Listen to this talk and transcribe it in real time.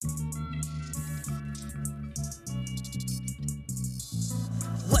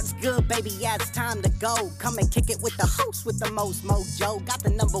good, baby? Yeah, it's time to go. Come and kick it with the host with the most mojo. Got the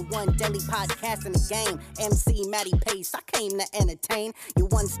 #1 daily podcast in the game. MC Matty Pace, I came to entertain. Your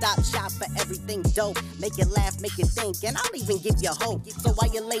one-stop shop for everything dope. Make you laugh, make you think, and I'll even give you hope. So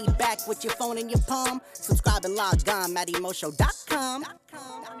while you're laid back with your phone in your palm, subscribe and log on, MattyMoShow.com.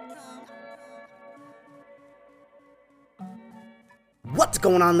 What's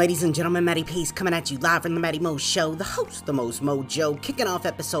going on, ladies and gentlemen? Matty Pace coming at you live from the Matty Mo Show, the host, the most mojo, kicking off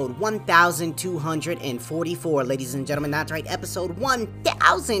episode 1244, ladies and gentlemen. That's right, episode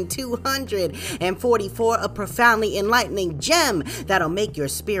 1244, a profoundly enlightening gem that'll make your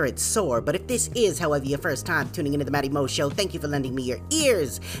spirit soar. But if this is, however, your first time tuning into the Matty Mo Show, thank you for lending me your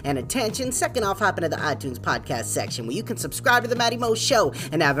ears and attention. Second off, hop into the iTunes podcast section where you can subscribe to the Matty Mo Show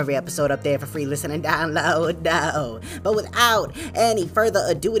and have every episode up there for free listen and download. No. But without any further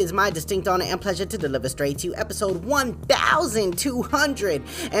ado, it is my distinct honor and pleasure to deliver straight to you episode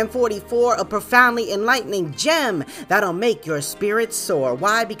 1244, a profoundly enlightening gem that'll make your spirit soar.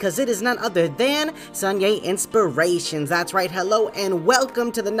 Why? Because it is none other than Sunyay Inspirations. That's right, hello and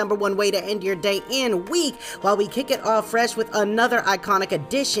welcome to the #1 way to end your day and week while we kick it off fresh with another iconic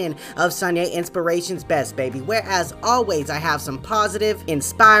edition of Sunyay Inspirations Best, baby, where as always I have some positive,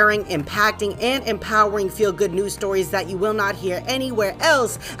 inspiring, impacting, and empowering feel-good news stories that you will not hear anywhere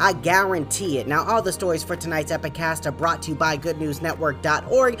else, I guarantee it. Now, all the stories for tonight's Epicast are brought to you by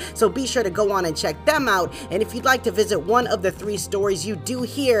goodnewsnetwork.org, so be sure to go on and check them out. And if you'd like to visit one of the 3 stories you do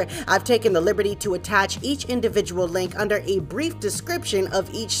hear, I've taken the liberty to attach each individual link under a brief description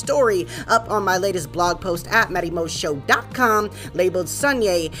of each story up on my latest blog post at mattymoshow.com, labeled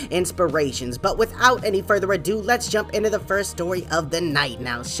Sunyay Inspirations. But without any further ado, let's jump into the first story of the night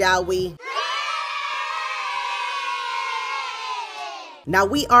now, shall we? Now,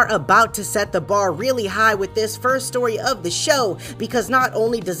 we are about to set the bar really high with this first story of the show, because not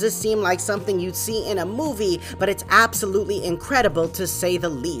only does this seem like something you'd see in a movie, but it's absolutely incredible to say the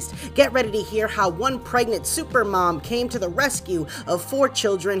least. Get ready to hear how one pregnant supermom came to the rescue of 4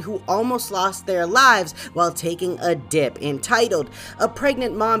 children who almost lost their lives while taking a dip. Entitled, "A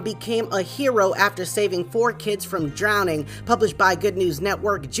Pregnant Mom Became a Hero After Saving 4 Kids from Drowning," published by Good News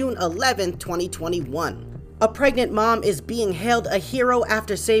Network, June 11, 2021. A pregnant mom is being hailed a hero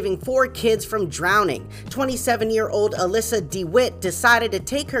after saving 4 kids from drowning. 27-year-old Alyssa DeWitt decided to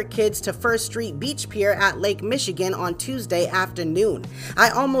take her kids to First Street Beach Pier at Lake Michigan on Tuesday afternoon. "I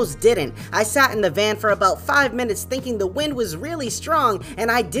almost didn't. I sat in the van for about 5 minutes thinking the wind was really strong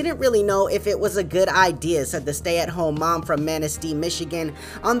and I didn't really know if it was a good idea," said the stay-at-home mom from Manistee, Michigan.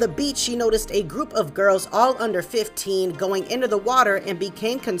 On the beach, she noticed a group of girls, all under 15, going into the water and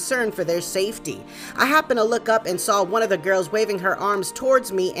became concerned for their safety. "I happened to look up and saw one of the girls waving her arms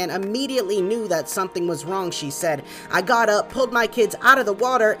towards me and immediately knew that something was wrong," she said. "I got up, pulled my kids out of the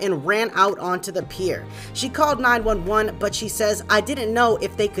water, and ran out onto the pier." She called 911, but she says, "I didn't know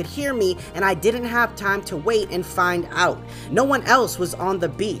if they could hear me and I didn't have time to wait and find out. No one else was on the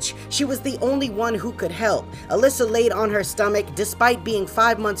beach. She was the only one who could help." Alyssa laid on her stomach despite being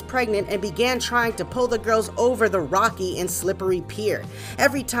 5 months pregnant and began trying to pull the girls over the rocky and slippery pier.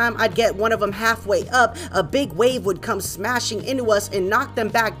 "Every time I'd get one of them halfway up, a big wave would come smashing into us and knock them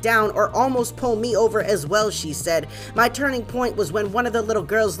back down or almost pull me over as well," she said. "My turning point was when one of the little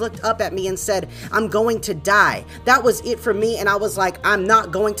girls looked up at me and said, 'I'm going to die.' That was it for me, and I was like, 'I'm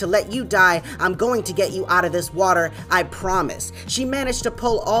not going to let you die. I'm going to get you out of this water. I promise.'" She managed to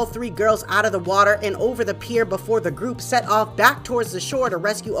pull all 3 girls out of the water and over the pier before the group set off back towards the shore to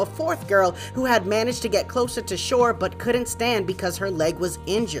rescue a 4th girl who had managed to get closer to shore but couldn't stand because her leg was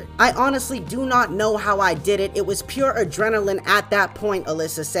injured. "I honestly do not know how I did it. It was pure adrenaline at that point,"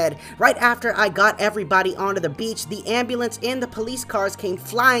 Alyssa said. "Right after I got everybody onto the beach, the ambulance and the police cars came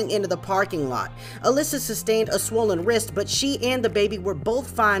flying into the parking lot." Alyssa sustained a swollen wrist, but she and the baby were both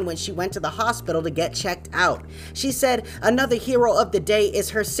fine when she went to the hospital to get checked out. She said another hero of the day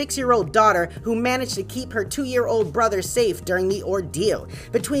is her 6-year-old daughter, who managed to keep her 2-year-old brother safe during the ordeal.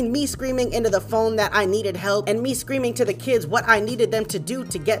 "Between me screaming into the phone that I needed help and me screaming to the kids what I needed them to do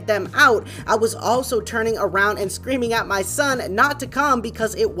to get them out, I was also turning around and screaming at my son not to come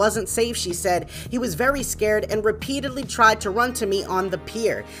because it wasn't safe," she said. "He was very scared and repeatedly tried to run to me on the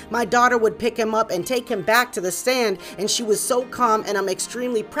pier. My daughter would pick him up and take him back to the sand, and she was so calm, and I'm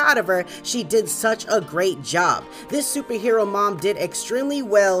extremely proud of her. She did such a great job." This superhero mom did extremely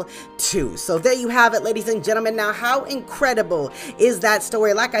well too. So there you have it, ladies and gentlemen. Now, how incredible is that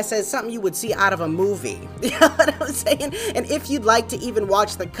story? Like I said, something you would see out of a movie. You know what I'm saying? And if you'd like to even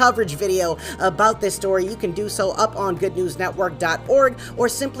watch the coverage video about this story, you can do so up on goodnewsnetwork.org, or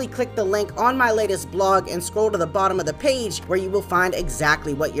simply click the link on my latest blog and scroll to the bottom of the page where you will find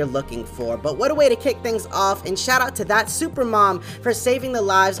exactly what you're looking for. But what a way to kick things off, and shout out to that supermom for saving the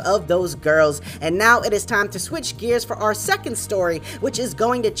lives of those girls. And now it is time to switch gears for our second story, which is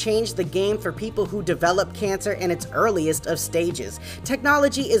going to change the game for people who develop cancer in its earliest of stages.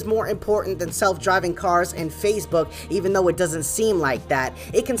 Technology is more important than self-driving cars and Facebook, even though it doesn't seem like that.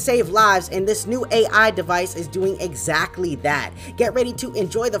 It can save lives, and this new AI device is doing exactly that. Get ready to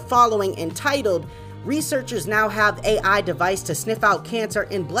enjoy the following, entitled, "Researchers now have AI device to sniff out cancer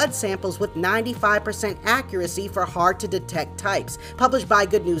in blood samples with 95% accuracy for hard-to-detect types," published by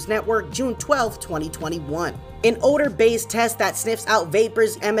Good News Network, June 12, 2021. An odor-based test that sniffs out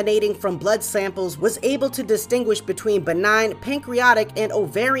vapors emanating from blood samples was able to distinguish between benign pancreatic and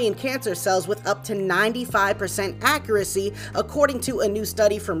ovarian cancer cells with up to 95% accuracy, according to a new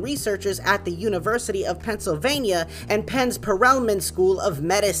study from researchers at the University of Pennsylvania and Penn's Perelman School of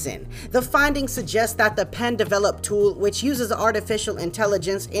Medicine. The findings suggest that the Penn-developed tool, which uses artificial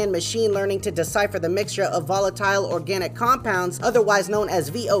intelligence and machine learning to decipher the mixture of volatile organic compounds, otherwise known as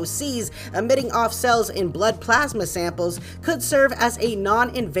VOCs, emitting off cells in blood plasma samples, could serve as a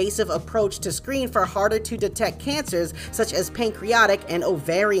non-invasive approach to screen for harder-to-detect cancers such as pancreatic and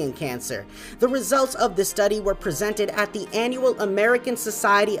ovarian cancer. The results of the study were presented at the annual American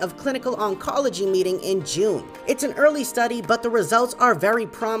Society of Clinical Oncology meeting in June. "It's an early study, but the results are very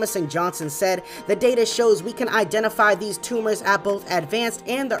promising," Johnson said. "The data shows we can identify these tumors at both advanced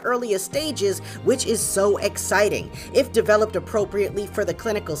and the earliest stages, which is so exciting. If developed appropriately for the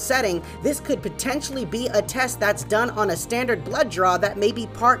clinical setting, this could potentially be a test that's done on a standard blood draw that may be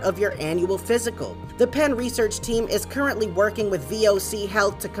part of your annual physical." The Penn research team is currently working with VOC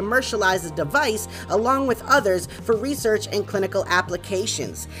Health to commercialize the device, along with others, for research and clinical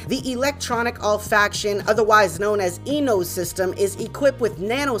applications. The electronic olfaction, otherwise known as eNose system, is equipped with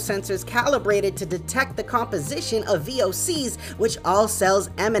nanosensors calibrated to detect the composition of VOCs, which all cells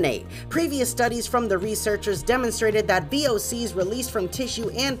emanate. Previous studies from the researchers demonstrated that VOCs released from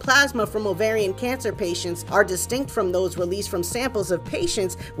tissue and plasma from ovarian cancer patients are distinct from those released from samples of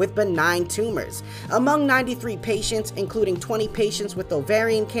patients with benign tumors. Among 93 patients, including 20 patients with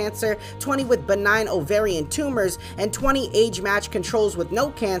ovarian cancer, 20 with benign ovarian tumors, and 20 age-matched controls with no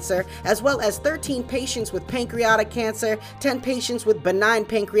cancer, as well as 13 patients with pancreatic cancer, 10 patients with benign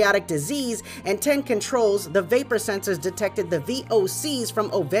pancreatic disease, and 10 controls, the vapor sensors detected the VOCs from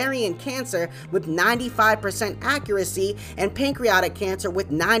ovarian cancer with 95% accuracy and pancreatic cancer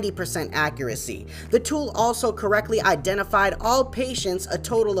with 90% accuracy. The tool also correctly identified all patients, a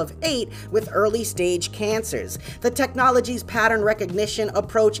total of 8, with early-stage cancers. The technology's pattern recognition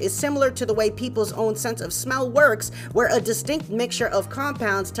approach is similar to the way people's own sense of smell works, where a distinct mixture of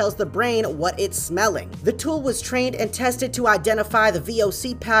compounds tells the brain what it's smelling. The tool was trained and tested to identify the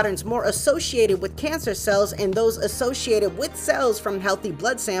VOC patterns more associated with cancer cells and those associated with cells from healthy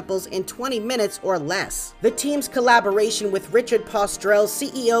blood samples in 20 minutes or less. The team's collaboration with Richard Postrel,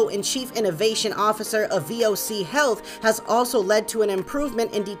 CEO and Chief Innovation Officer of VOC Health, has also led to an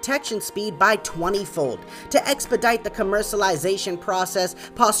improvement in detection speed by 20-fold. To expedite the commercialization process,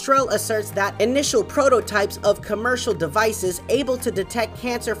 Postrel asserts that initial prototypes of commercial devices able to detect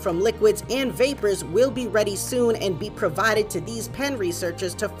cancer from liquids and vapors will be ready soon and be provided to these Penn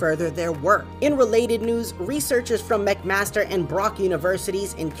researchers to further their work. In related news, researchers from McMaster and Brock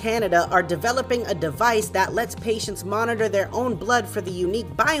Universities in Canada are developing a device that lets patients monitor their own blood for the unique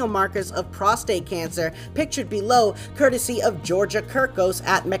biomarkers of prostate cancer, pictured below, courtesy of Georgia Kirkos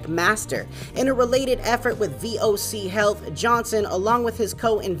at McMaster. In a related effort with VOC Health, Johnson, along with his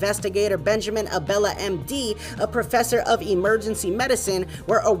co-investigator Benjamin Abella MD, a professor of emergency medicine,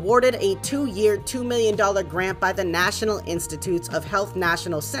 were awarded a 2-year, $2 million grant by the National Institutes of Health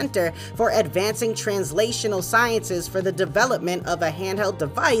National Center for Advancing Translational Sciences for the development of a handheld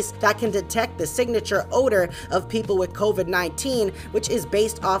device that can detect the signature odor of people with COVID-19, which is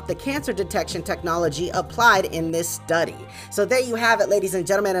based off the cancer detection technology applied in this study. So there you have it, ladies and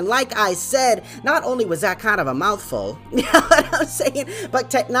gentlemen, and like I said, not only was that kind of a mouthful, you know what I'm saying, but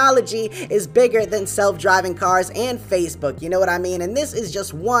technology is bigger than self-driving cars and Facebook, you know what I mean? And this is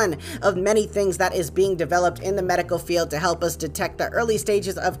just one of many things that is being developed in the medical field to help us detect the early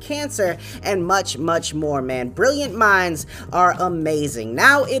stages of cancer and much, much more, man. Brilliant minds are amazing.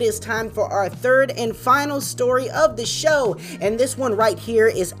 Now it is time for our third and final story of the show, and this one right here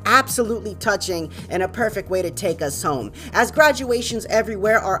is absolutely touching and a perfect way to take us home. As graduations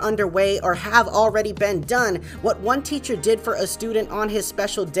everywhere are underway or have already been done, what one teacher did for a student on his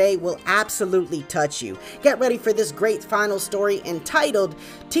special day will absolutely touch you. Get ready for this great final story entitled,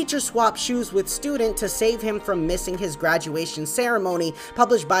 Teacher Swaps Shoes with Student to Save Him from Missing His Graduation Ceremony,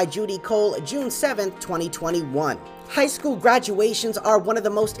 published by Judy Cole, June 7th, 2021. High school graduations are one of the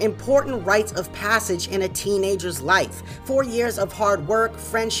most important rites of passage in a teenager's life. 4 years of hard work,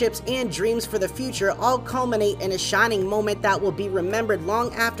 friendships, and dreams for the future all culminate in a shining moment that will be remembered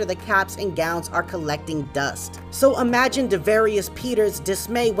long after the caps and gowns are collecting dust. So imagine Devarius Peters'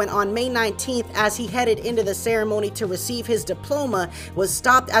 dismay when on May 19th, as he headed into the ceremony to receive his diploma, was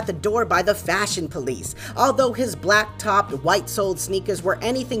stopped at the door by the fashion police. Although his black-topped, white-soled sneakers were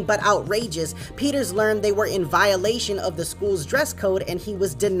anything but outrageous, Peters learned they were in violation of the school's dress code and he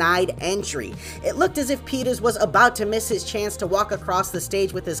was denied entry. It looked as if Peters was about to miss his chance to walk across the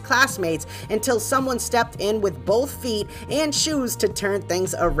stage with his classmates until someone stepped in with both feet and shoes to turn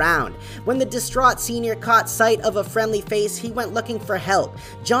things around. When the distraught senior caught sight of a friendly face, he went looking for help.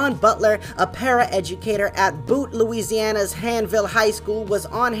 John Butler, a para-educator at Butte, Louisiana's Hanville High School, was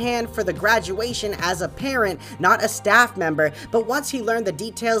on hand for the graduation as a parent, not a staff member, but once he learned the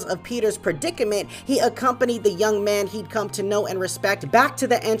details of Peters' predicament, he accompanied the young man he'd come to know and respect back to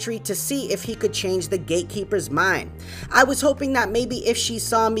the entry to see if he could change the gatekeeper's mind. I was hoping that maybe if she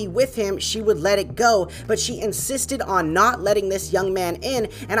saw me with him, she would let it go, but she insisted on not letting this young man in,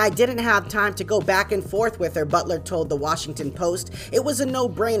 and I didn't have time to go back and forth with her, Butler told the Washington Post. It was a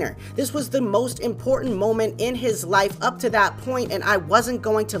no-brainer. This was the most important moment in his life up to that point, and I wasn't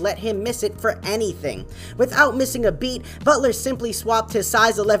going to let him miss it for anything. Without missing a beat, Butler simply swapped his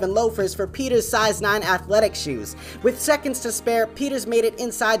size 11 loafers for Peters' size 9 athletic shoes. With seconds to spare, Peters made it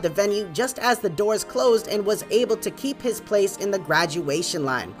inside the venue just as the doors closed and was able to keep his place in the graduation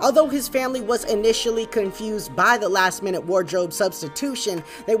line. Although his family was initially confused by the last-minute wardrobe substitution,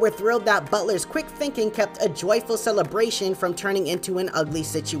 they were thrilled that Butler's quick thinking kept a joyful celebration from turning into an ugly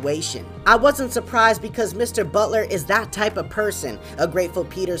situation. I wasn't surprised because Mr. Butler is that type of person, a grateful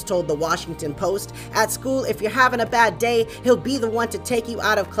Peters told the Washington Post. At school, if you're having a bad day, he'll be the one to take you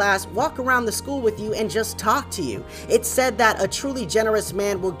out of class, walk around the school with you, and just talk to you. It's said that a truly generous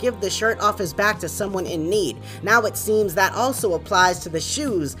man will give the shirt off his back to someone in need. Now it seems that also applies to the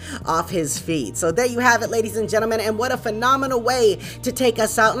shoes off his feet. So there you have it, ladies and gentlemen, and what a phenomenal way to take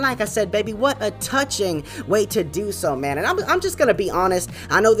us out. And like I said, baby, what a touching way to do so, man. And I'm just gonna be honest,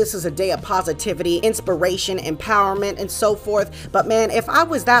 I know this is a day of positivity, inspiration, empowerment, and so forth, but man, if I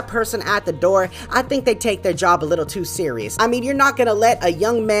was that person at the door, I think they take their job a little too serious. I mean, you're not gonna let a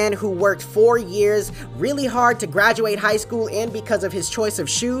young man who worked 4 years really hard to graduate high school in because of his choice of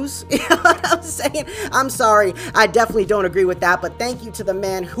shoes? You know what I'm saying? I'm sorry, I definitely don't agree with that, but thank you to the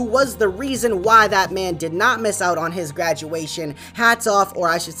man who was the reason why that man did not miss out on his graduation. Hats off, or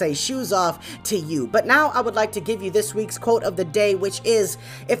I should say shoes off, to you. But now I would like to give you this week's quote of the day, which is,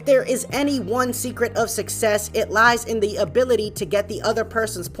 if there is any one secret of success, it lies in the ability to get the other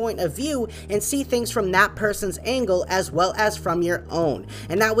person's point of view and see things from that person's angle as well as from your own.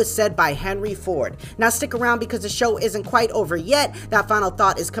 And that was said by Henry Ford. Now stick around because the show isn't quite over yet. That final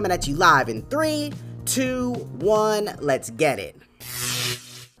thought is coming at you live in 3, 2, 1, let's get it.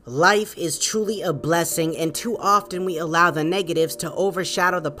 Life is truly a blessing, and too often we allow the negatives to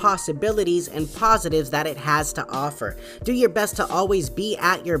overshadow the possibilities and positives that it has to offer. Do your best to always be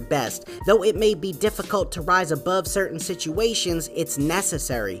at your best. Though it may be difficult to rise above certain situations, it's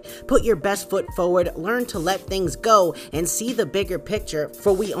necessary. Put your best foot forward, learn to let things go, and see the bigger picture,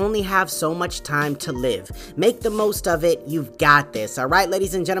 for we only have so much time to live. Make the most of it. You've got this. All right,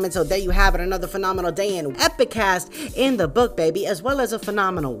 ladies and gentlemen, so there you have it. Another phenomenal day in Epicast in the book, baby, as well as a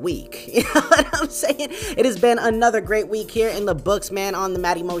phenomenal week. You know what I'm saying? It has been another great week here in the books, man, on the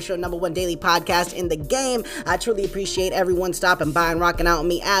Matty Mo Show, #1 daily podcast in the game. I truly appreciate everyone stopping by and rocking out with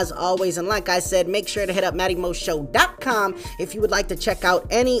me as always. And like I said, make sure to hit up mattymoshow.com if you would like to check out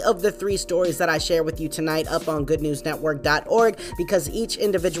any of the 3 stories that I share with you tonight up on goodnewsnetwork.org, because each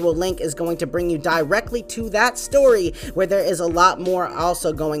individual link is going to bring you directly to that story, where there is a lot more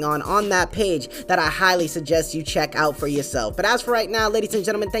also going on that page that I highly suggest you check out for yourself. But as for right now, ladies and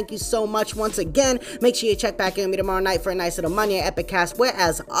gentlemen, thank you so much once again. Make sure you check back in with me tomorrow night for a nice little Monday Epicast, where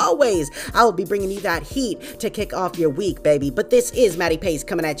as always, I will be bringing you that heat to kick off your week, baby. But this is Matty Pace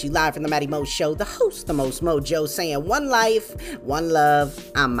coming at you live from the Matty Mo Show, the host, the most mojo, saying one life, one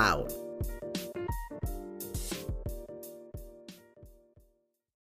love, I'm out.